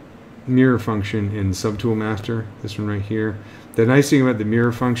mirror function in Subtool Master, this one right here. The nice thing about the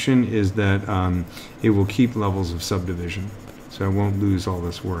mirror function is that it will keep levels of subdivision. So I won't lose all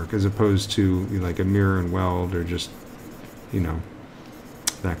this work, as opposed to like a mirror and weld or just, you know,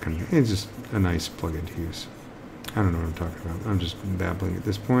 that kind of, it's just a nice plugin to use. I don't know what I'm talking about. I'm just babbling at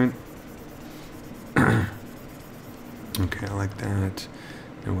this point. Okay, I like that.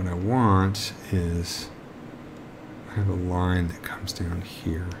 Now what I want is, I have a line that comes down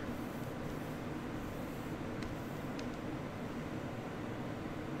here.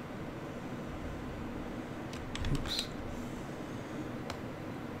 Oops.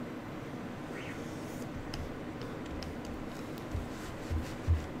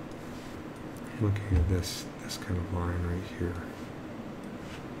 Looking at this kind of line right here.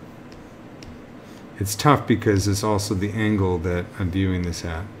 It's tough because it's also the angle that I'm viewing this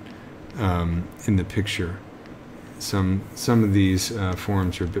at in the picture. Some of these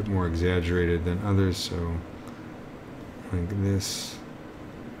forms are a bit more exaggerated than others, so like this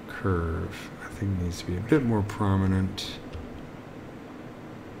curve I think needs to be a bit more prominent.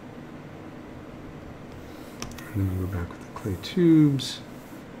 And then we go back with the clay tubes.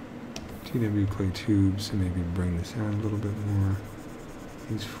 TW clay tubes, and maybe bring this out a little bit more,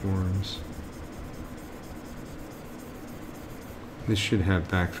 these forms. This should have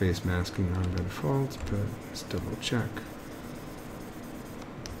back face masking on by default, but let's double check.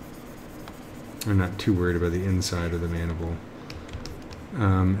 I'm not too worried about the inside of the mandible.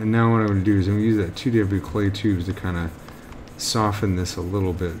 And now what I'm going to do is I'm going to use that 2W clay tubes to kind of soften this a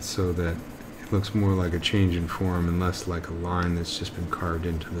little bit so that it looks more like a change in form and less like a line that's just been carved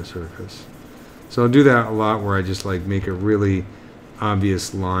into the surface. So I'll do that a lot, where I just like make a really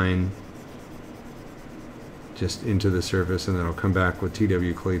obvious line just into the surface, and then I'll come back with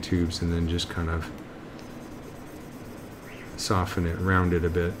TW clay tubes and then just kind of soften it, round it a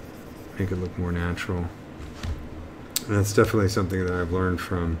bit, make it look more natural. And that's definitely something that I've learned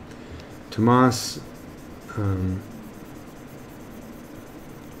from Tomas.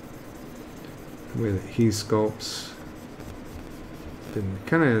 The way that he sculpts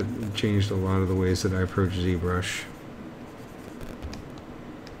kind of changed a lot of the ways that I approach ZBrush.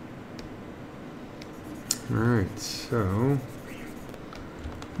 Alright, so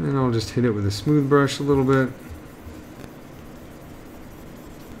then I'll just hit it with a smooth brush a little bit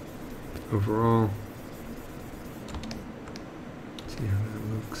overall. See how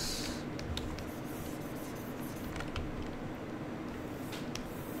that looks.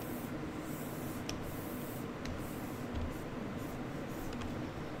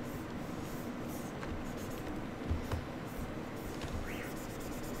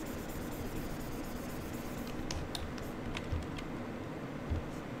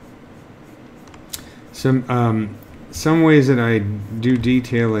 Some ways that I do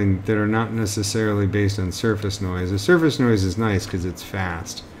detailing that are not necessarily based on surface noise. The surface noise is nice because it's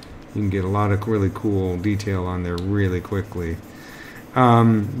fast. You can get a lot of really cool detail on there really quickly.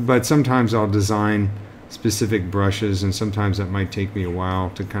 But sometimes I'll design specific brushes, and sometimes that might take me a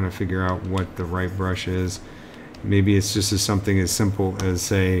while to kind of figure out what the right brush is. Maybe it's just something as simple as,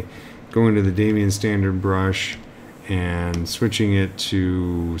 say, going to the Damien standard brush and switching it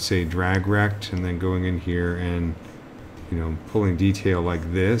to, say, drag rect, and then going in here and, you know, pulling detail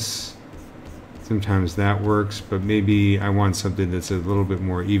like this. Sometimes that works, but maybe I want something that's a little bit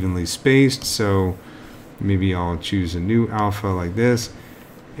more evenly spaced, so maybe I'll choose a new alpha like this.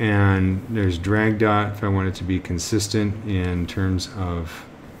 And there's drag dot if I want it to be consistent in terms of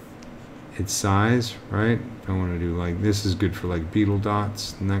its size, right? If I want to do like, this is good for like beetle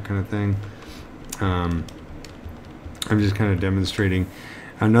dots and that kind of thing. I'm just kind of demonstrating.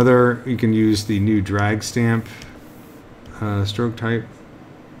 Another, you can use the new drag stamp stroke type.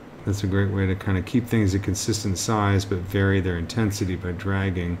 That's a great way to kind of keep things a consistent size but vary their intensity by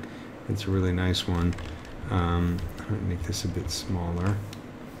dragging. It's a really nice one. I'm going to make this a bit smaller.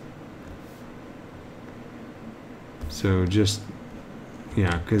 So just,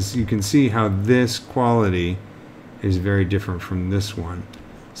 yeah, because you can see how this quality is very different from this one.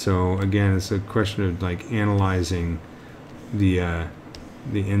 So again, it's a question of like analyzing the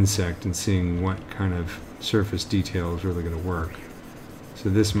insect and seeing what kind of surface detail is really going to work. So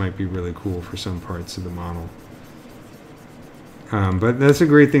this might be really cool for some parts of the model. But that's a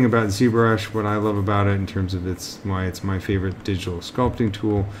great thing about ZBrush. What I love about it, in terms of why it's my favorite digital sculpting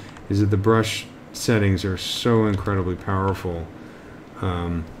tool, is that the brush settings are so incredibly powerful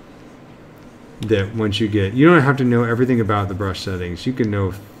that once you don't have to know everything about the brush settings. You can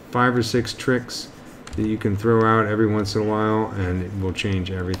know 5 or 6 tricks that you can throw out every once in a while, and it will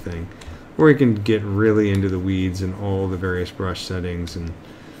change everything. Or you can get really into the weeds and all the various brush settings and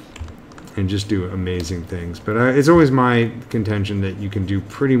just do amazing things. But it's always my contention that you can do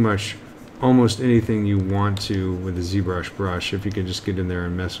pretty much almost anything you want to with a ZBrush brush if you can just get in there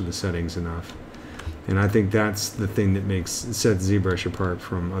and mess with the settings enough. And I think that's the thing that sets ZBrush apart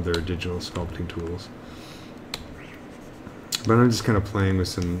from other digital sculpting tools. But I'm just kind of playing with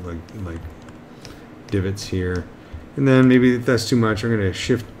some like divots here. And then maybe if that's too much, I'm going to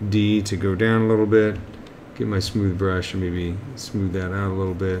shift D to go down a little bit, get my smooth brush and maybe smooth that out a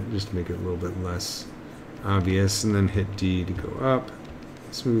little bit just to make it a little bit less obvious, and then hit D to go up,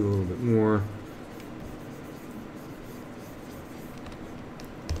 smooth a little bit more.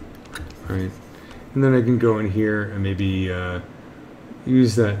 Right. And then I can go in here and maybe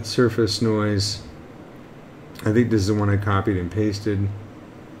use that surface noise. I think this is the one I copied and pasted.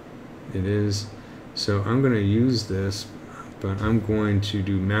 It is. So I'm going to use this, but I'm going to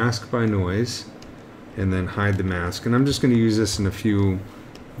do mask by noise and then hide the mask. And I'm just going to use this in a few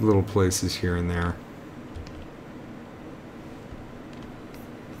little places here and there.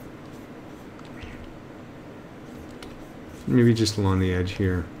 Maybe just along the edge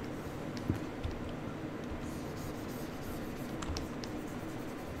here.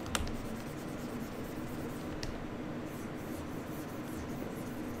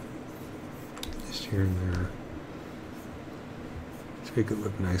 Here and there. Let's make it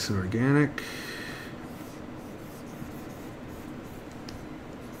look nice and organic.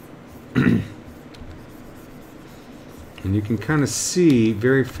 And And you can kind of see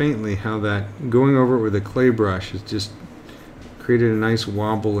very faintly how that going over it with a clay brush has just created a nice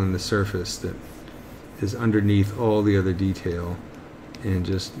wobble in the surface that is underneath all the other detail and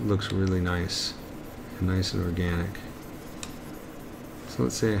just looks really nice and organic. So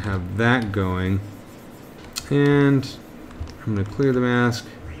let's say I have that going, and I'm going to clear the mask.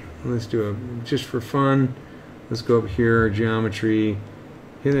 Let's do it just for fun. Let's go up here, geometry,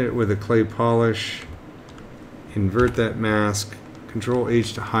 hit it with a clay polish, invert that mask, Control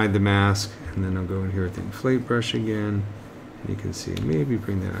H to hide the mask, and then I'll go in here with the inflate brush again, and you can see, maybe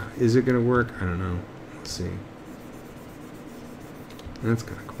bring that out. Is it going to work? I don't know. Let's see. That's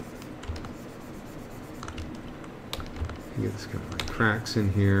kind of cool. You get this kind of like cracks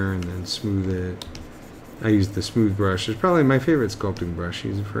in here, and then smooth it. I use the smooth brush. It's probably my favorite sculpting brush. I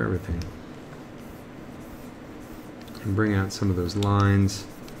use it for everything. And bring out some of those lines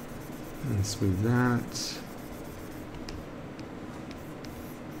and smooth that.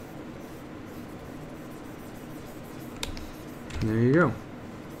 And there you go.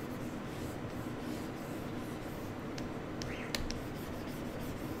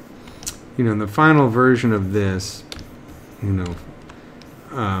 You know, the final version of this, you know,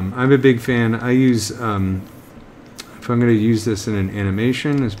 I'm a big fan. I use, if I'm going to use this in an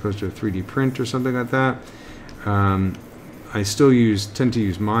animation as opposed to a 3D print or something like that, I still tend to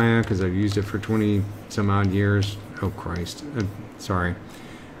use Maya because I've used it for 20 some odd years. Oh Christ, sorry.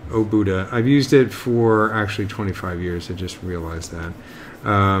 Oh Buddha. I've used it for actually 25 years. I just realized that.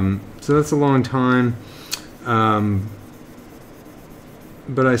 So that's a long time.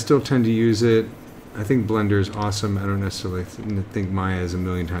 But I still tend to use it. I think Blender is awesome. I don't necessarily think Maya is a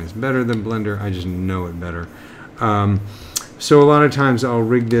million times better than Blender. I just know it better. So a lot of times I'll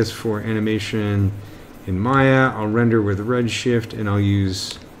rig this for animation in Maya. I'll render with Redshift, and I'll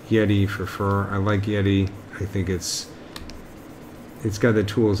use Yeti for fur. I like Yeti. I think it's got the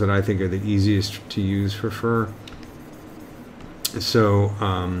tools that I think are the easiest to use for fur. So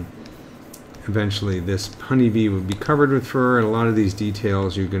eventually this honeybee will be covered with fur, and a lot of these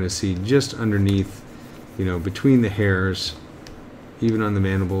details you're going to see just underneath, you know, between the hairs. Even on the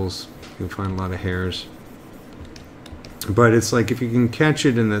mandibles you'll find a lot of hairs, but it's like if you can catch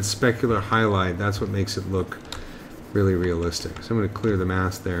it in that specular highlight, that's what makes it look really realistic. So I'm going to clear the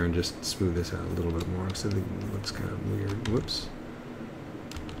mask there and just smooth this out a little bit more because I think it looks kind of weird. Whoops.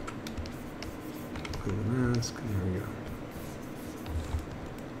 Clear the mask. There we go.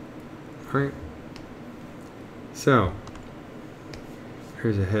 Alright, so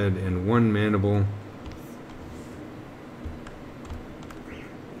here's a head and one mandible.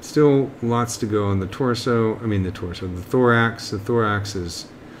 Still lots to go on the torso. The thorax. The thorax is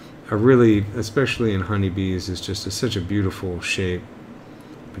a really, especially in honeybees, is just such a beautiful shape.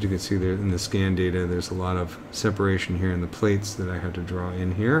 But you can see there in the scan data, there's a lot of separation here in the plates that I have to draw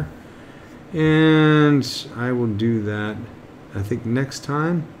in here. And I will do that, I think, next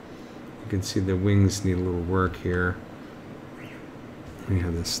time. You can see the wings need a little work here. We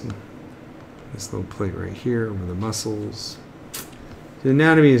have this little plate right here over the muscles. The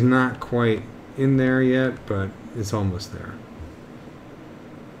anatomy is not quite in there yet, but it's almost there.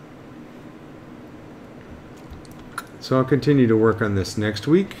 So I'll continue to work on this next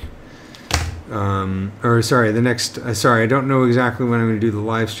week. I don't know exactly when I'm going to do the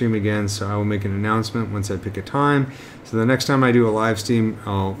live stream again, so I will make an announcement once I pick a time. So the next time I do a live stream,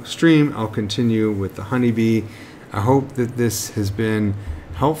 I'll continue with the honeybee. I hope that this has been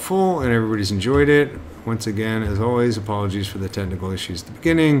helpful and everybody's enjoyed it. Once again, as always, apologies for the technical issues at the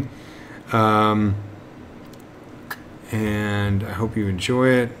beginning. And I hope you enjoy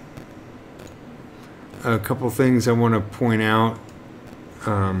it. A couple things I want to point out.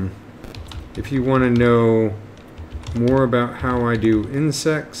 If you want to know more about how I do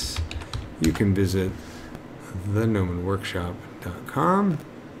insects, you can visit thenomanworkshop.com,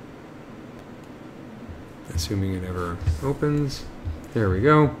 assuming it ever opens. There we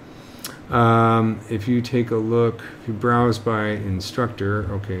go. If you take a look, if you browse by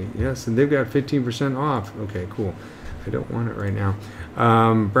instructor, okay, yes, and they've got 15% off. Okay, cool. I don't want it right now.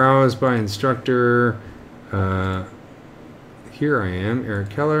 Browse by instructor. Here I am, Eric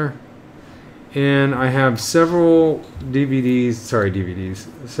Keller. And I have several several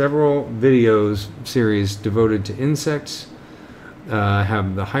videos series devoted to insects. I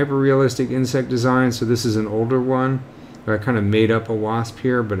have the hyper-realistic insect design, so this is an older one. I kind of made up a wasp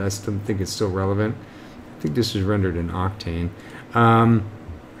here, but I still think it's still relevant. I think this is rendered in Octane. And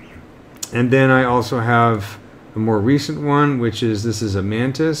then I also have a more recent one, which is, this is a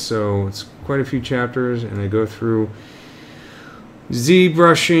mantis, so it's quite a few chapters, and I go through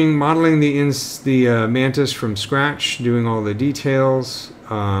ZBrushing, modeling the mantis from scratch, doing all the details,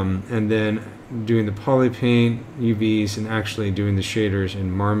 and then doing the poly paint, UVs, and actually doing the shaders in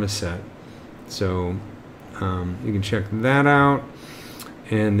Marmoset. So you can check that out.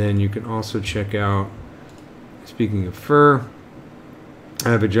 And then you can also check out, speaking of fur, I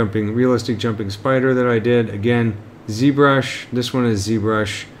have a realistic jumping spider that I did. Again, ZBrush. This one is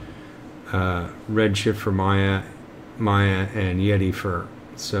ZBrush Redshift for Maya, and Yeti fur.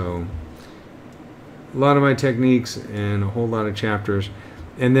 So a lot of my techniques and a whole lot of chapters.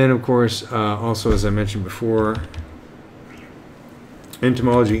 And then, of course, also, as I mentioned before,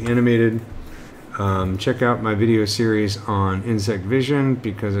 entomology animated. Check out my video series on insect vision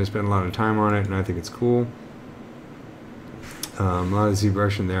because I spent a lot of time on it and I think it's cool. A lot of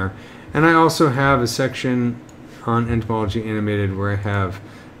ZBrush in there. And I also have a section on entomology animated where I have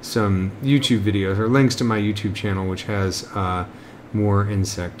some YouTube videos or links to my YouTube channel which has more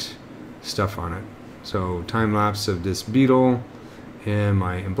insect stuff on it. So time lapse of this beetle and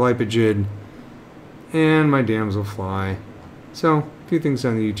my emblypygid and my damselfly. So a few things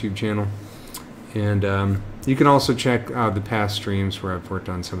on the YouTube channel. And you can also check out the past streams where I've worked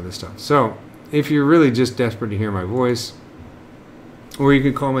on some of this stuff. So if you're really just desperate to hear my voice, or you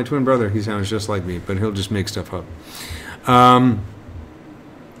could call my twin brother. He sounds just like me, but he'll just make stuff up.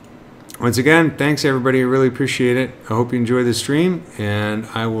 Once again, thanks everybody. I really appreciate it. I hope you enjoy the stream, and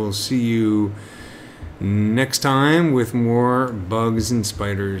I will see you next time with more bugs and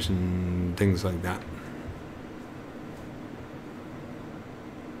spiders and things like that.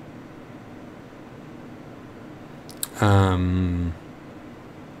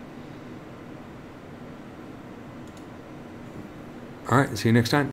 All right, see you next time.